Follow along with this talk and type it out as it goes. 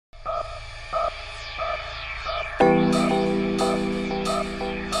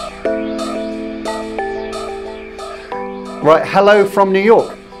Right, hello from New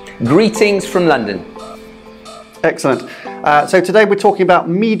York. Greetings from London. Excellent. So today we're talking about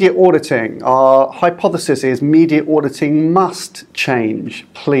media auditing. Our hypothesis is media auditing must change,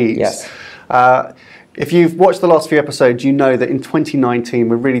 please. Yes. If you've watched the last few episodes, you know that in 2019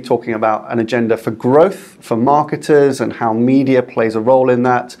 we're really talking about an agenda for growth, for marketers, and how media plays a role in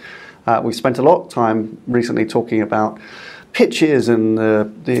that. We've spent a lot of time recently talking about pitches and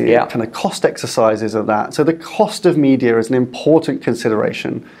the kind of cost exercises of that. So the cost of media is an important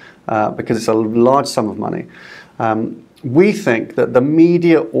consideration because it's a large sum of money. We think that the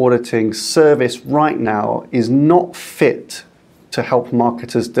media auditing service right now is not fit to help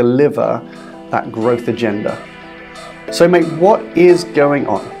marketers deliver that growth agenda. So mate, what is going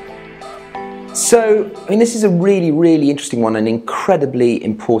on? So, this is a really, really interesting one, an incredibly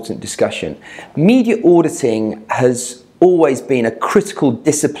important discussion. Media auditing has always been a critical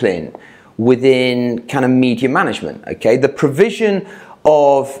discipline within kind of media management, okay? The provision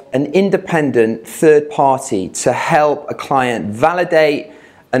of an independent third party to help a client validate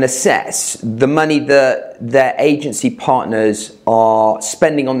and assess the money that their agency partners are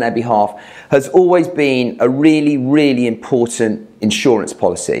spending on their behalf has always been a really, really important insurance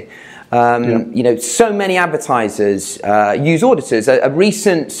policy. So many advertisers use auditors. A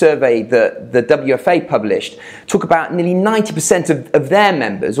recent survey that the WFA published talk about nearly 90% of their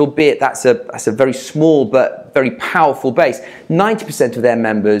members, albeit that's a very small but very powerful base, 90% of their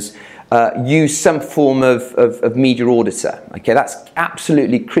members use some form of media auditor. Okay, that's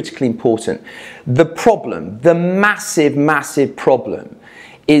absolutely critically important. The problem, the massive, massive problem,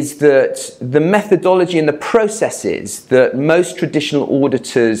 is that the methodology and the processes that most traditional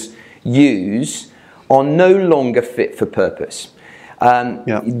auditors use are no longer fit for purpose.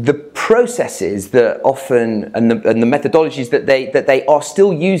 The processes that often and the methodologies that they are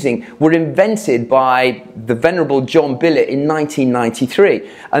still using were invented by the venerable John Billett in 1993,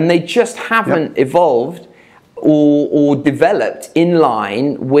 and they just haven't evolved or developed in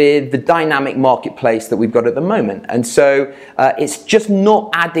line with the dynamic marketplace that we've got at the moment. And so it's just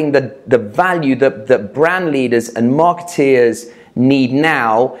not adding the value that brand leaders and marketeers need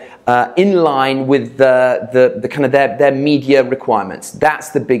now in line with the kind of their media requirements. That's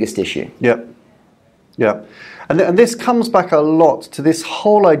the biggest issue. Yeah. And this comes back a lot to this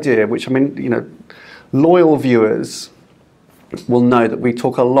whole idea, which, loyal viewers will know that we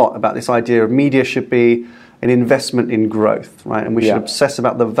talk a lot about this idea of media should be an investment in growth, right? And we should obsess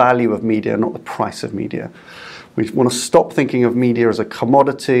about the value of media, not the price of media. We want to stop thinking of media as a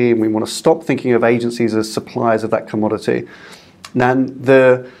commodity, and we want to stop thinking of agencies as suppliers of that commodity. And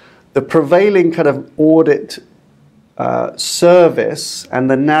the prevailing kind of audit service and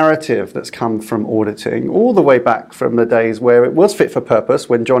the narrative that's come from auditing all the way back from the days where it was fit for purpose,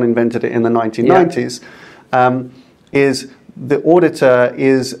 when John invented it in the 1990s, is the auditor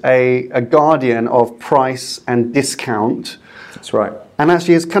is a guardian of price and discount. That's right. And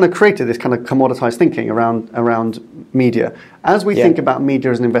actually has kind of created this kind of commoditized thinking around media. As we think about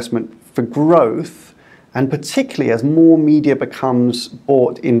media as an investment for growth, and particularly as more media becomes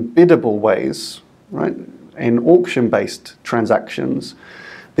bought in biddable ways, right, in auction-based transactions,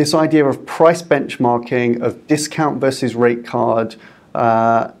 this idea of price benchmarking, of discount versus rate card,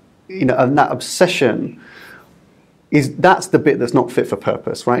 and that obsession, that's the bit that's not fit for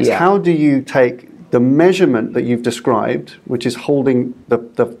purpose, right? Yeah. How do you take the measurement that you've described, which is holding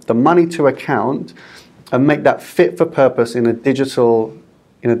the money to account, and make that fit for purpose in a digital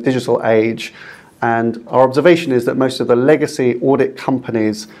age? And our observation is that most of the legacy audit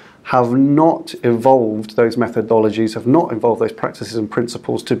companies have not evolved those methodologies, have not evolved those practices and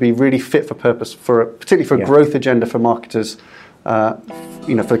principles to be really fit for purpose, particularly for a growth agenda for marketers, for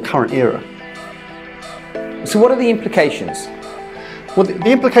the current era. So what are the implications? Well,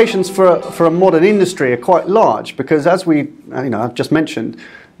 the implications for a modern industry are quite large because, as I've just mentioned,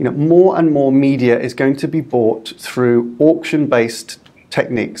 more and more media is going to be bought through auction-based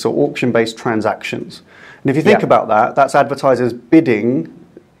techniques or auction-based transactions. And if you think about that, that's advertisers bidding,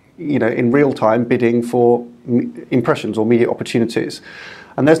 in real time, bidding for impressions or media opportunities.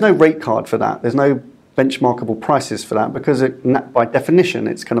 And there's no rate card for that. There's no benchmarkable prices for that because by definition,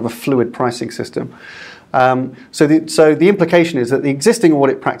 it's kind of a fluid pricing system. So the implication is that the existing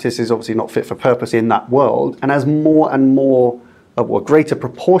audit practice is obviously not fit for purpose in that world. And as more and more a greater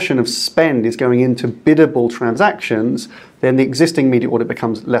proportion of spend is going into biddable transactions, then the existing media audit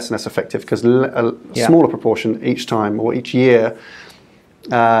becomes less and less effective because a smaller proportion each time or each year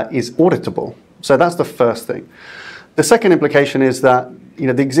is auditable. So that's the first thing. The second implication is that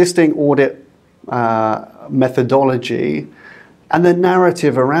the existing audit methodology and the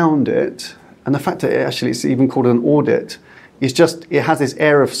narrative around it, and the fact that it's even called an audit, it has this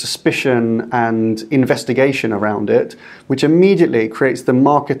air of suspicion and investigation around it, which immediately creates the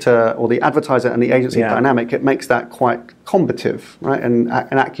marketer or the advertiser and the agency dynamic. It makes that quite combative, right, and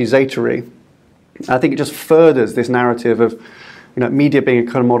accusatory. I think it just furthers this narrative of, media being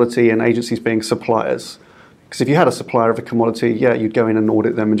a commodity and agencies being suppliers. Because if you had a supplier of a commodity, you'd go in and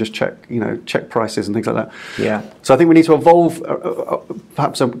audit them and just check prices and things like that. Yeah. So I think we need to evolve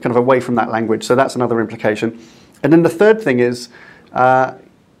perhaps kind of away from that language. So that's another implication. And then the third thing is,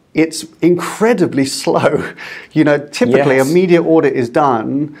 it's incredibly slow. Typically a media audit is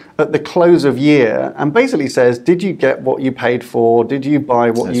done at the close of year and basically says, did you get what you paid for? Did you buy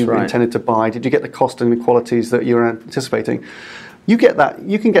what you intended to buy? Did you get the cost and the qualities that you were anticipating? You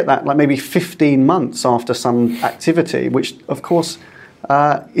can get that like maybe 15 months after some activity, which of course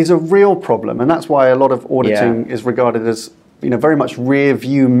is a real problem. And that's why a lot of auditing is regarded as, very much rear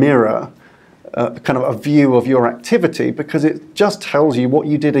view mirror, kind of a view of your activity, because it just tells you what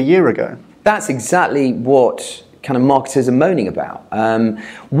you did a year ago. That's exactly what kind of marketers are moaning about.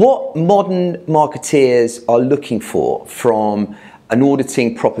 What modern marketeers are looking for from an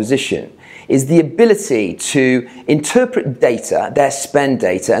auditing proposition is the ability to interpret data, their spend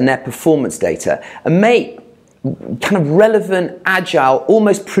data and their performance data, and make kind of relevant, agile,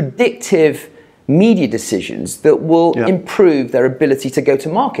 almost predictive media decisions that will improve their ability to go to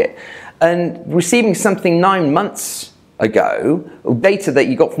market. And receiving something 9 months ago, or data that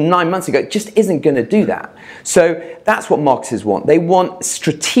you got from 9 months ago, just isn't going to do that. So that's what marketers want. They want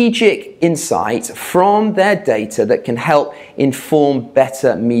strategic insight from their data that can help inform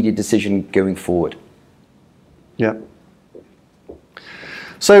better media decision going forward. Yeah.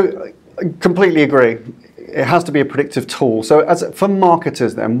 So I completely agree. It has to be a predictive tool. So for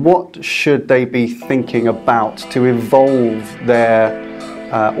marketers then, what should they be thinking about to evolve their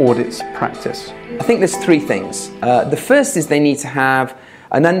audits practice? I think there's three things. The first is they need to have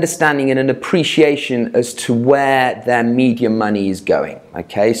an understanding and an appreciation as to where their media money is going.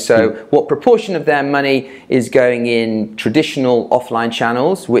 Okay, so what proportion of their money is going in traditional offline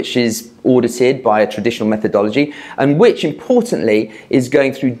channels, which is audited by a traditional methodology, and which, importantly, is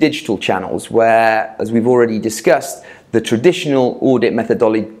going through digital channels, where, as we've already discussed, the traditional audit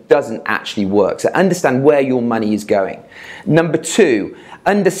methodology doesn't actually work. So understand where your money is going. Number two,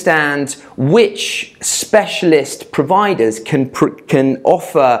 understand which specialist providers can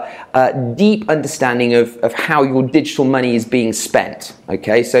offer a deep understanding of how your digital money is being spent.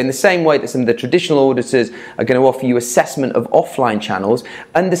 Okay, so in the same way that some of the traditional auditors are going to offer you assessment of offline channels,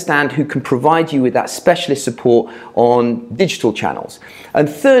 understand who can provide you with that specialist support on digital channels. And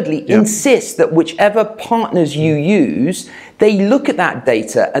thirdly, insist that whichever partners you use, they look at that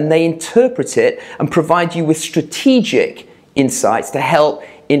data and they interpret it and provide you with strategic insights to help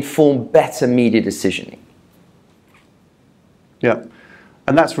inform better media decisioning. Yeah,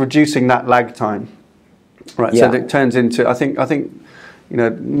 and that's reducing that lag time, right? So that it turns into, I think,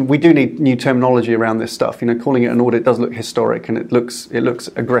 we do need new terminology around this stuff. Calling it an audit does look historic and it looks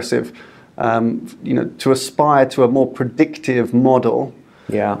aggressive. To aspire to a more predictive model,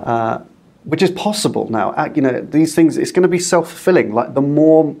 which is possible now. These things, it's going to be self-fulfilling. Like the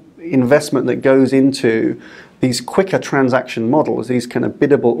more investment that goes into these quicker transaction models, these kind of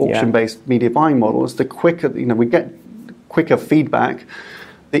biddable auction-based media buying models, the quicker we get quicker feedback,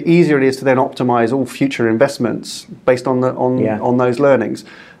 the easier it is to then optimize all future investments based on those learnings.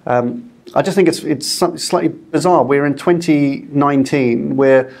 I just think it's slightly bizarre. We're in 2019,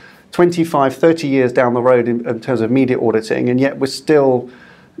 we're 25, 30 years down the road in terms of media auditing, and yet we're still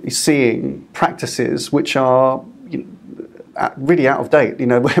seeing practices which are really out of date.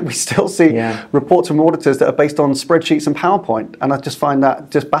 We still see reports from auditors that are based on spreadsheets and PowerPoint, and I just find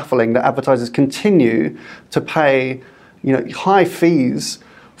that just baffling that advertisers continue to pay high fees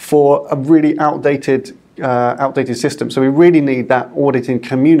for a really outdated system. So we really need that auditing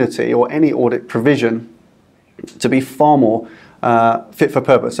community or any audit provision to be far more fit for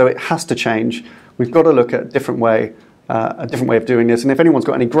purpose. So it has to change. We've got to look at a different way of doing this. And if anyone's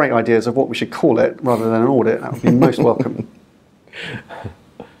got any great ideas of what we should call it rather than an audit, that would be most welcome.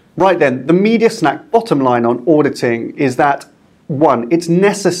 Right then, the Media Snack bottom line on auditing is that, one, it's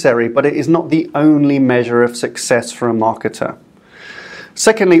necessary, but it is not the only measure of success for a marketer.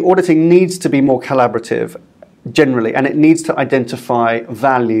 Secondly, auditing needs to be more collaborative generally, and it needs to identify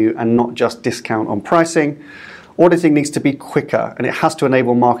value and not just discount on pricing. Auditing needs to be quicker, and it has to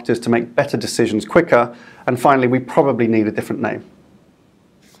enable marketers to make better decisions quicker. And finally, we probably need a different name.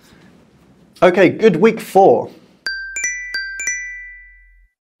 Okay, good week 4.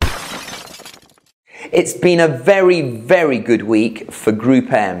 It's been a very, very good week for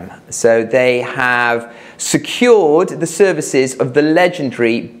Group M. So they have secured the services of the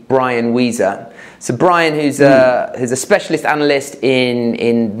legendary Brian Weezer. So Brian, who's a specialist analyst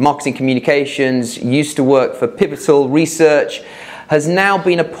in marketing communications, used to work for Pivotal Research, has now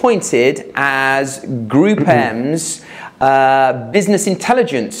been appointed as Group M's business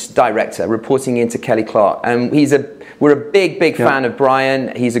intelligence director, reporting into Kelly Clark. And we're a big fan of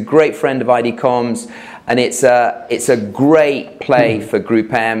Brian. He's a great friend of ID Comms, and it's a great play for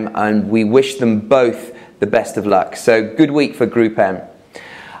Group M, and we wish them both the best of luck. So good week for Group M.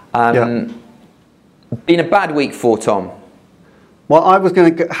 Been a bad week for Tom. Well, I was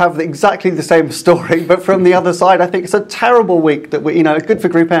going to have exactly the same story, but from the other side, I think it's a terrible week that good for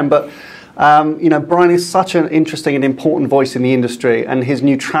Group M, but Brian is such an interesting and important voice in the industry, and his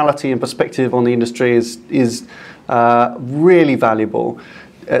neutrality and perspective on the industry is really valuable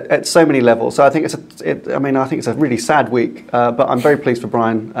at so many levels. So I think it's a really sad week, but I'm very pleased for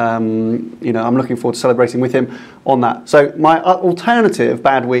Brian. I'm looking forward to celebrating with him on that. So my alternative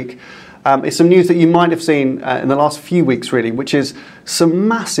bad week is some news that you might have seen in the last few weeks, really, which is some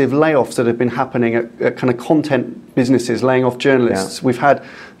massive layoffs that have been happening at kind of content businesses, laying off journalists. Yeah. We've had,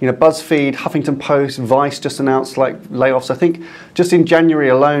 BuzzFeed, Huffington Post, Vice just announced layoffs. I think just in January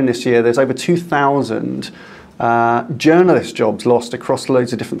alone this year, there's over 2,000 journalist jobs lost across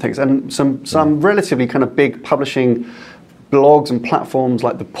loads of different things, and some relatively kind of big publishing blogs and platforms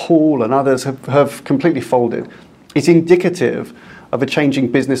like The Pool and others have completely folded. It's indicative of a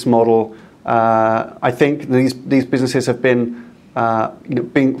changing business model. I think these businesses have been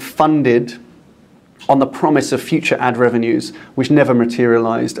being funded on the promise of future ad revenues, which never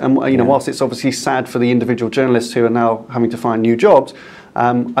materialised. And whilst it's obviously sad for the individual journalists who are now having to find new jobs,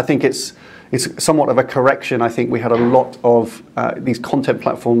 I think it's somewhat of a correction. I think we had a lot of these content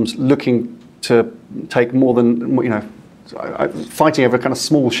platforms looking to take more than fighting over a kind of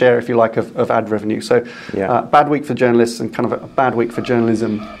small share, if you like, of ad revenue. So bad week for journalists and kind of a bad week for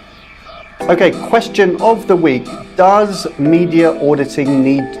journalism. Okay, question of the week. Does media auditing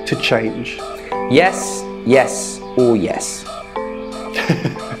need to change? Yes, or yes.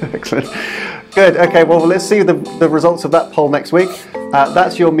 Excellent. Good. Okay, well, let's see the results of that poll next week.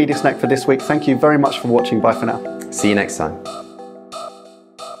 That's your Media Snack for this week. Thank you very much for watching. Bye for now. See you next time.